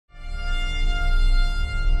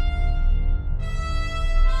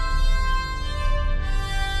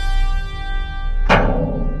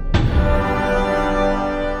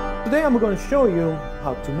I'm going to show you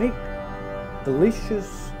how to make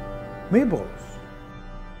delicious meatballs.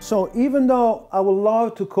 So even though I would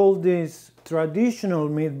love to call these traditional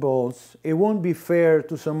meatballs, it won't be fair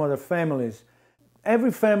to some other families.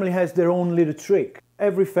 Every family has their own little trick.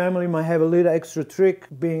 Every family might have a little extra trick,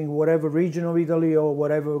 being whatever region of Italy or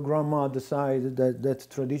whatever grandma decided that that's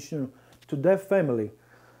traditional to their family.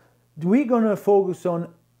 We're going to focus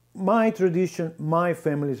on my tradition, my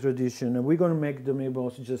family's tradition, and we're going to make the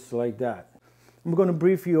meatballs just like that. I'm going to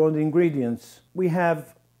brief you on the ingredients. We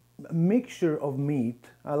have a mixture of meat.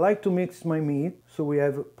 I like to mix my meat, so we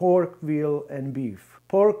have pork, veal, and beef.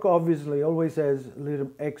 Pork obviously always has a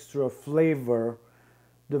little extra flavor.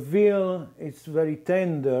 The veal is very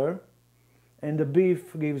tender, and the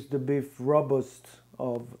beef gives the beef robust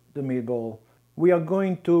of the meatball. We are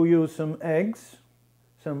going to use some eggs,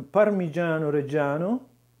 some Parmigiano Reggiano,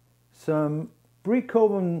 some brick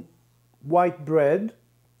oven white bread,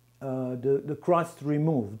 the crust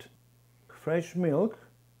removed, fresh milk,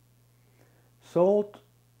 salt,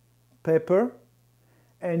 pepper,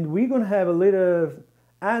 and we're going to have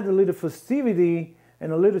add a little festivity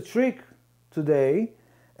and a little trick today.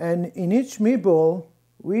 And in each meatball,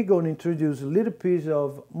 we're going to introduce a little piece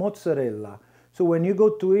of mozzarella. So when you go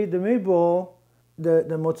to eat the meatball,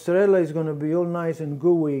 the mozzarella is going to be all nice and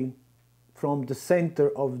gooey from the center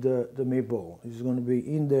of the meatball. It's going to be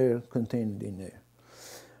in there, contained in there.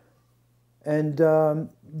 And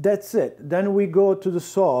that's it. Then we go to the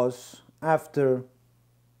sauce after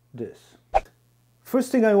this.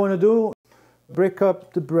 First thing I want to do, break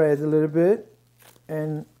up the bread a little bit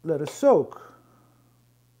and let it soak.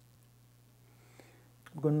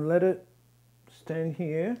 I'm going to let it stand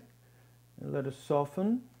here and let it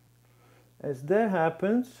soften. As that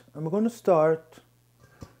happens, I'm going to start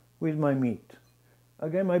with my meat.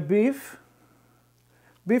 Again, my beef.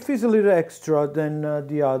 Beef is a little extra than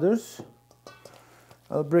the others.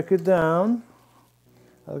 I'll break it down.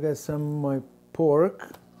 I'll get some of my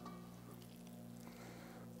pork.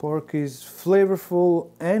 Pork is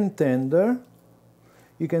flavorful and tender.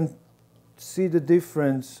 You can see the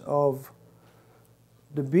difference of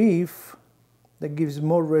the beef that gives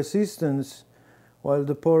more resistance, while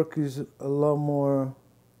the pork is a lot more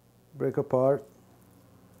break apart.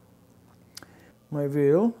 My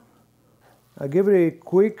veal. I give it a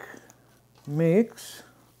quick mix.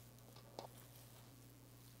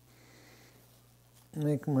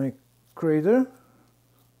 Make my crater.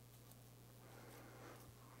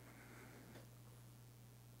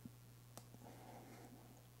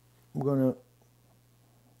 I'm gonna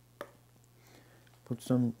put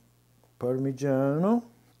some Parmigiano.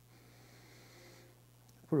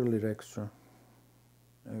 Put a little extra.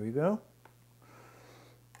 There we go.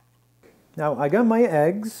 Now I got my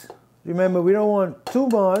eggs. Remember, we don't want too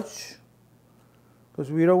much because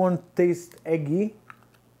we don't want to taste eggy.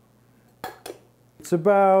 It's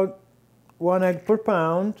about 1 egg per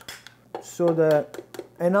pound, so that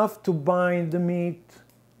enough to bind the meat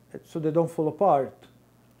so they don't fall apart.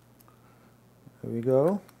 There we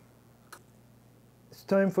go. It's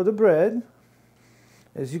time for the bread.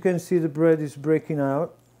 As you can see, the bread is breaking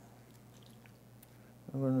out.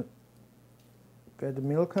 I'm going to get the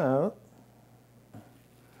milk out.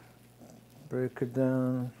 Break it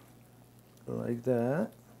down like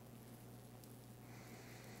that.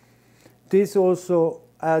 This also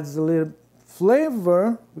adds a little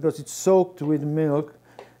flavor because it's soaked with milk,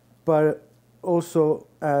 but also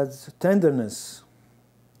adds tenderness.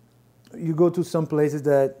 You go to some places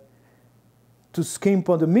that to skimp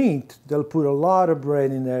on the meat, they'll put a lot of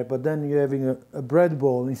bread in there, but then you're having a bread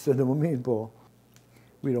bowl instead of a meatball.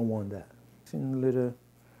 We don't want that. It's in little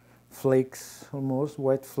flakes, almost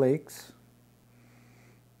white flakes.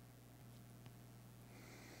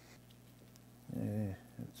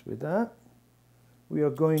 That's with that. We are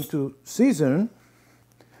going to season,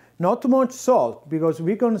 not too much salt, because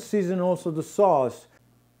we're going to season also the sauce.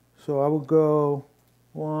 So I will go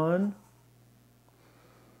 1,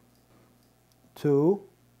 2,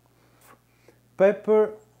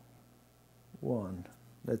 pepper, 1.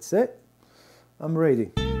 That's it. I'm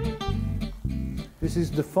ready. This is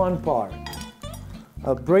the fun part.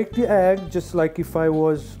 I'll break the egg just like if I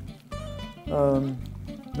was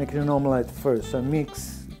making an omelette first. I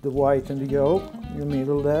mix the white and the yolk in the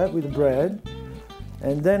middle there with the bread.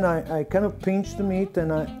 And then I kind of pinch the meat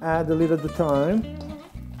and I add a little at a time.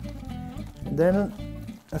 And then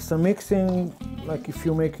as I'm mixing, like if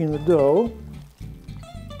you're making the dough,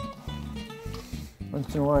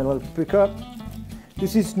 once in a while I'll pick up.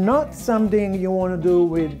 This is not something you want to do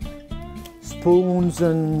with spoons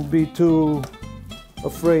and be too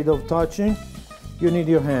afraid of touching. You need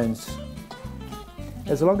your hands.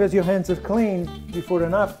 As long as your hands are clean before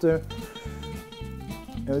and after,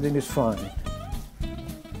 everything is fine.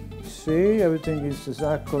 See, everything is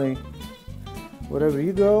exactly, wherever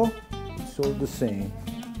you go, it's all the same.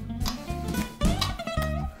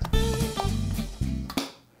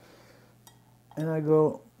 And I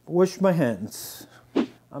go wash my hands.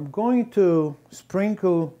 I'm going to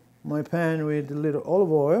sprinkle my pan with a little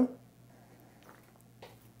olive oil.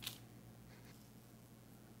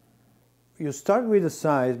 You start with the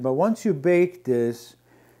sides, but once you bake this,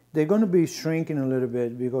 they're going to be shrinking a little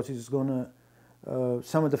bit because it's going to,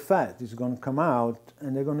 some of the fat is going to come out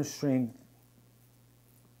and they're going to shrink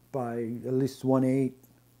by at least 1/8.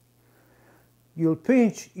 You'll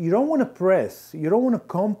pinch, you don't want to press, you don't want to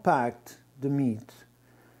compact the meat.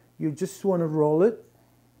 You just want to roll it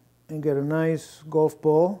and get a nice golf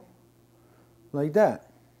ball like that.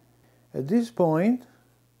 At this point,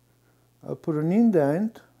 I'll put an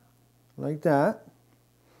indent like that.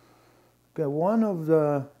 Get one of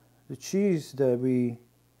the cheese that we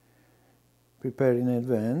prepared in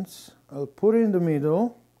advance. I'll put it in the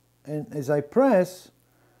middle, and as I press,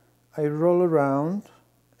 I roll around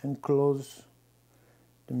and close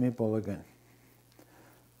the meatball again.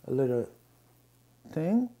 A little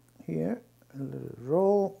thing here, a little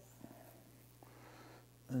roll,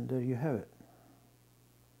 and there you have it.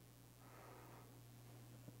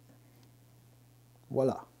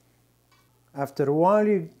 Voila. After a while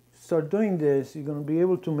you start doing this, you're going to be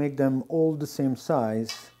able to make them all the same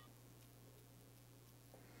size.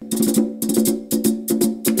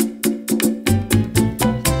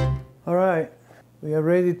 Alright, we are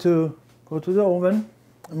ready to go to the oven.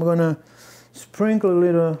 I'm going to sprinkle a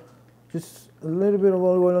little, just a little bit of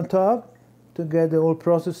olive oil on top to get the whole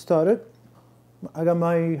process started. I got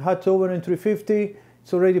my hot oven in 350,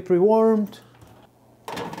 it's already pre-warmed.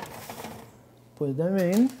 Put them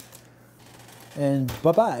in, and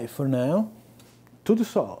bye-bye for now to the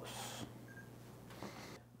sauce.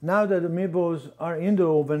 Now that the meatballs are in the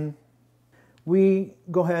oven, we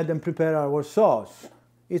go ahead and prepare our sauce.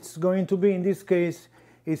 It's going to be, in this case,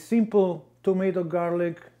 a simple tomato,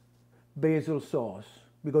 garlic, basil sauce,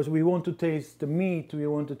 because we want to taste the meat, we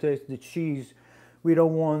want to taste the cheese. We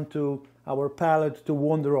don't want our palate to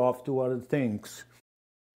wander off to other things.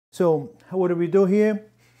 So what do we do here?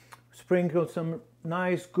 Sprinkle some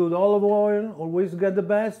nice good olive oil. Always get the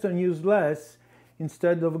best and use less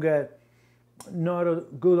instead of get not a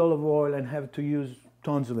good olive oil and have to use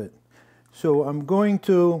tons of it. So I'm going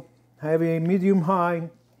to have a medium-high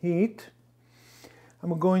heat.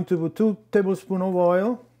 I'm going to put 2 tablespoons of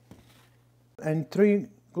oil and 3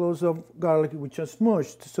 cloves of garlic, which are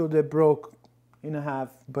smushed, so they broke in half,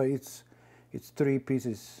 but it's 3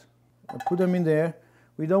 pieces. I put them in there.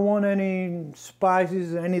 We don't want any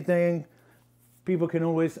spices, anything. People can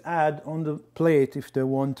always add on the plate if they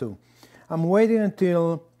want to. I'm waiting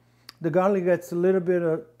until the garlic gets a little bit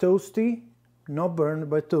toasty, not burned,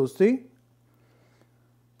 but toasty.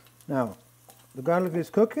 Now, the garlic is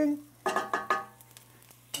cooking.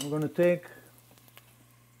 I'm going to take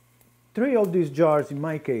 3 of these jars in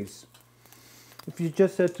my case. If you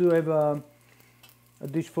just had to have a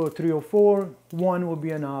dish for 3 or 4, 1 will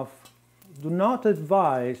be enough. Do not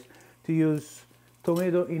advise to use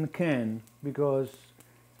tomato in can because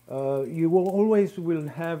you will always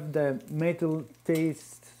have the metal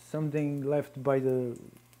taste, something left by the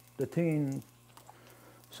tin.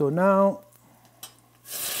 So now,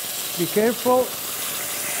 be careful.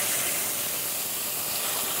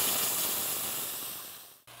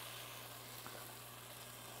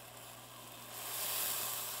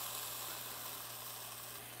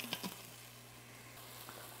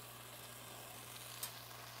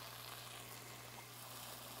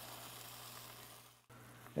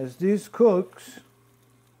 As this cooks,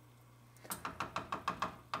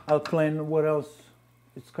 I'll plan what else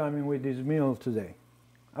is coming with this meal today.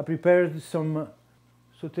 I prepared some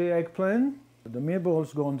sauté eggplant. The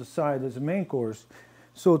meatballs go on the side as a main course.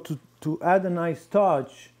 So to add a nice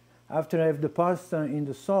touch, after I have the pasta in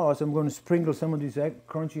the sauce, I'm going to sprinkle some of this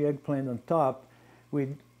crunchy eggplant on top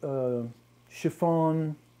with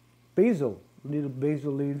chiffon basil, little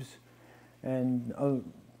basil leaves, and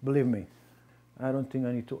believe me, I don't think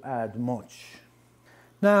I need to add much.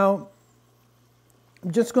 Now, I'm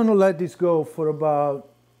just going to let this go for about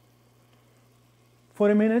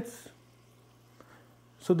 40 minutes.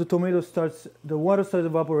 So the tomato starts, the water starts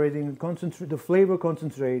evaporating, the flavor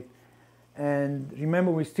concentrate. And remember,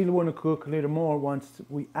 we still want to cook a little more once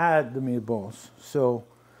we add the meatballs. So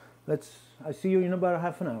I see you in about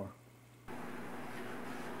half an hour.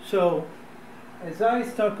 So as I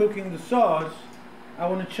start cooking the sauce, I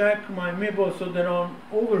want to check my meatballs so they don't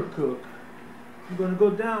overcook. I'm going to go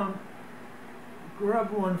down,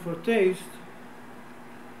 grab one for taste.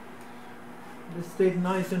 The steak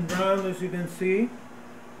nice and brown, as you can see.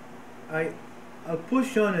 I'll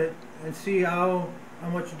push on it and see how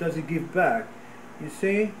much does it give back. You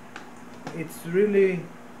see, it's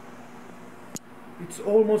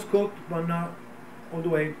almost cooked, but not all the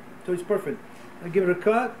way, so it's perfect. I give it a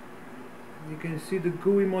cut. You can see the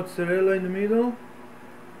gooey mozzarella in the middle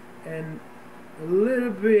and a little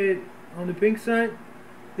bit on the pink side.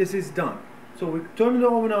 This is done. So we turn the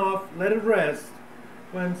oven off, let it rest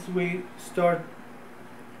once we start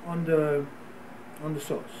on the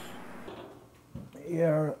sauce. Here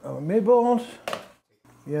are our meatballs.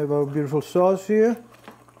 We have our beautiful sauce here.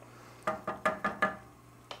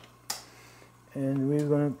 And we're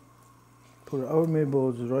going to put our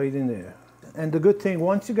meatballs right in there. And the good thing,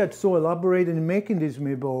 once you get so elaborated in making these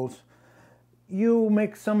meatballs, you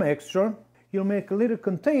make some extra. You'll make little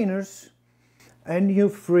containers and you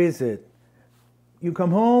freeze it. You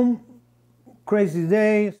come home, crazy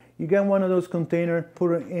day, you get one of those containers,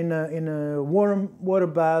 put it in a warm water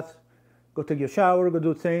bath, go take your shower, go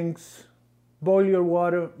do things, boil your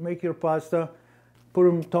water, make your pasta, put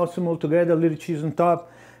them, toss them all together, a little cheese on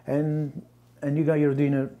top, and you got your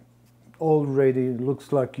dinner all ready. It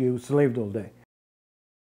looks like you slaved all day.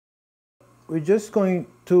 We're just going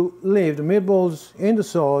to leave the meatballs in the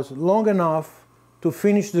sauce long enough to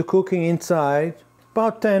finish the cooking inside,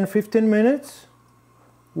 about 10-15 minutes,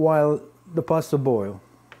 while the pasta boils.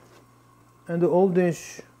 And the whole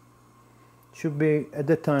dish should be, at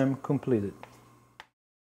that time, completed.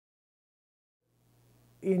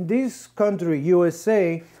 In this country,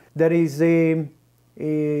 USA, there is a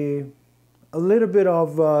little bit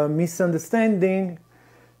of misunderstanding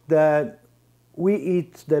that we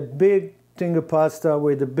eat that big thing of pasta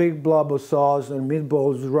with a big blob of sauce and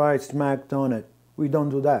meatballs right smacked on it. We don't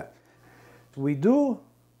do that. We do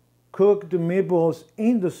cook the meatballs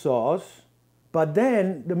in the sauce, but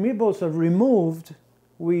then the meatballs are removed.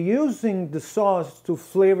 We're using the sauce to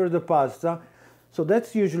flavor the pasta, so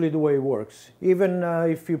that's usually the way it works. Even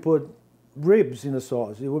if you put ribs in the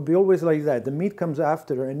sauce, it would be always like that. The meat comes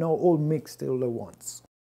after and not all mixed all at once.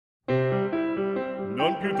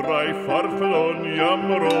 Non più tra I farfalloni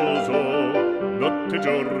amoroso, notte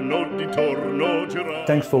giorno di torno girare.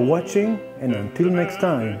 Thanks for watching, and until next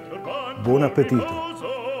time, buon appetito.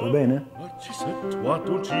 Va bene? Ci sei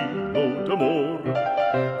tuatoncino d'amor,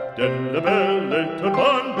 delle belle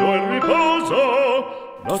turbando il riposo.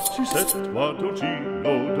 Ci sei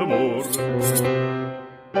tuatoncino d'amor.